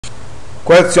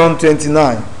Question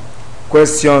 29.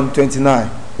 Question 29.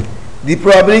 The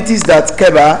probabilities that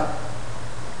Keba,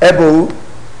 Ebo,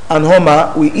 and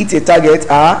Homer will hit a target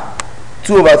are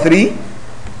 2 over 3,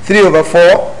 3 over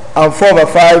 4, and 4 over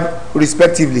 5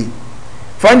 respectively.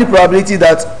 Find the probability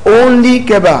that only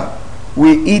Keba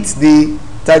will hit the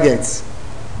target.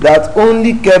 That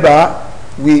only Keba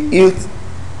will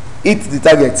hit the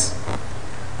target.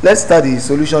 Let's start the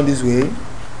solution this way.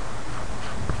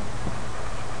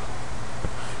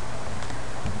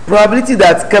 Probability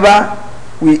that Keba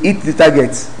will hit the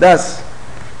target. That's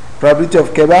probability of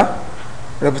Keba,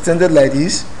 represented like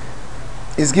this,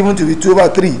 is given to be 2 over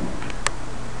 3.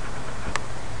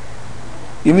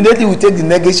 Immediately we take the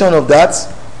negation of that.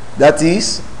 That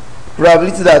is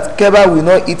probability that Keba will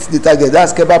not hit the target.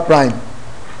 That's Keba prime.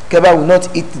 Keba will not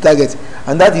hit the target,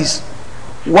 and that is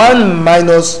 1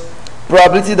 minus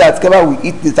probability that Keba will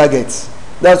hit the target.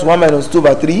 That's 1 minus 2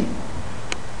 over 3.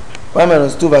 1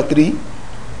 minus 2 over 3,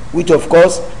 which of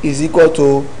course is equal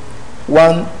to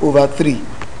 1 over 3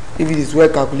 if it is well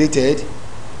calculated.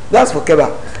 That's for Keba.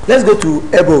 Let's go to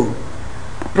Ebo.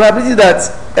 Probability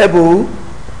that Ebo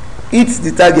hits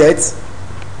the target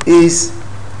is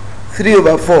 3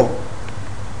 over 4.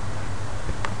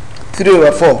 3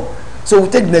 over 4. So we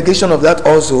take the negation of that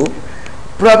also.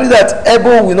 Probability that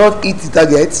Ebo will not hit the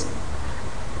target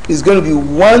is going to be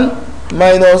 1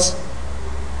 minus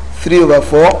 3 over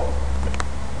 4,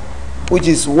 which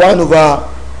is 1 over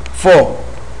 4.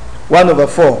 1 over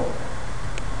 4.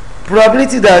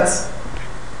 Probability that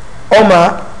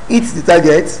Homer hits the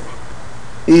target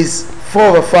is 4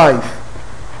 over 5,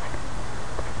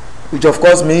 which of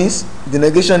course means the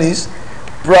negation is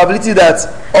probability that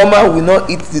Homer will not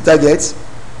hit the target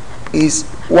is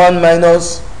 1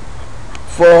 minus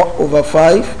 4 over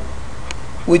 5,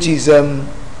 which is 1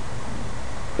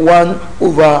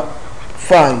 over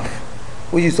 5,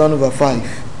 which is 1 over 5.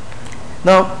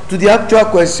 Now to the actual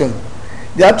question.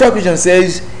 The actual question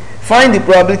says find the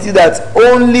probability that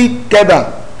only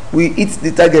Keba will hit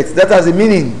the target. That has a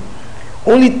meaning.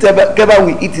 Only Keba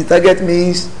will hit the target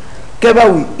means Keba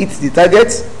will hit the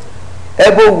target,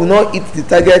 Ebo will not hit the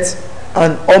target,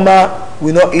 and Homer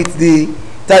will not hit the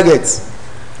target.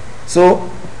 So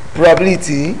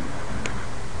probability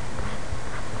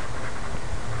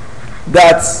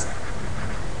that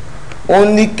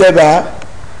only Keba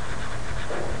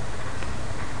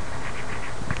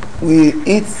will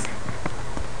hit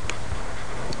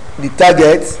the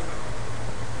target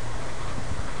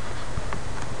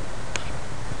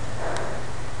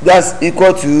that's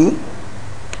equal to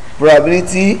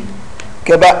probability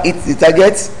Keba hits the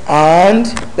target, and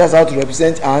that's how to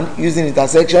represent and using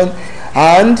intersection,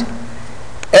 and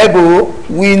Ebo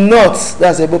will not,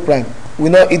 that's Ebo prime,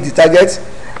 will not hit the target,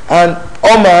 and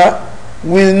Homer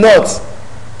will not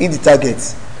hit the target.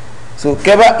 So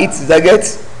Keba hits the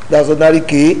target, that's ordinary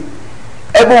K.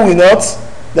 Ebo will not,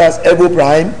 that's Ebo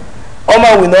prime.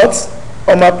 Homer will not,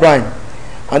 Homer prime.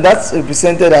 And that's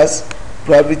represented as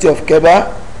probability of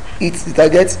Keba hits the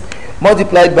target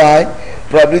multiplied by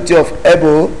probability of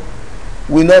Ebo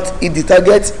will not hit the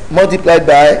target multiplied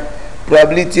by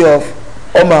probability of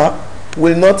Homer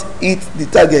will not hit the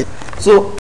target.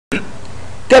 So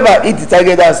Keba hit the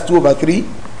target, that's 2 over 3.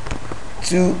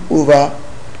 2 over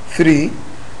 3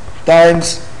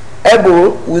 times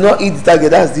Ebo will not hit the target,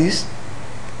 that's this.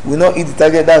 Will not hit the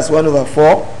target, that's 1 over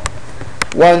 4.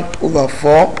 1 over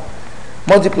 4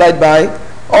 multiplied by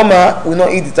Homer will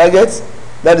not hit the target,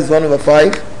 that is 1 over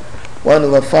 5. 1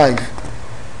 over 5.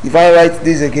 If I write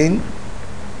this again,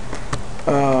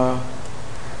 2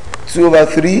 over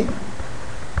 3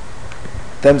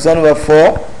 times 1 over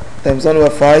 4 times 1 over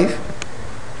 5.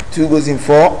 2 goes in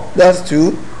 4, that's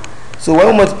 2. So when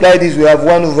we multiply this, we have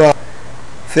 1 over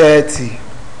 30.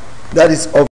 That is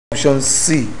option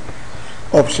C.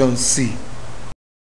 Option C.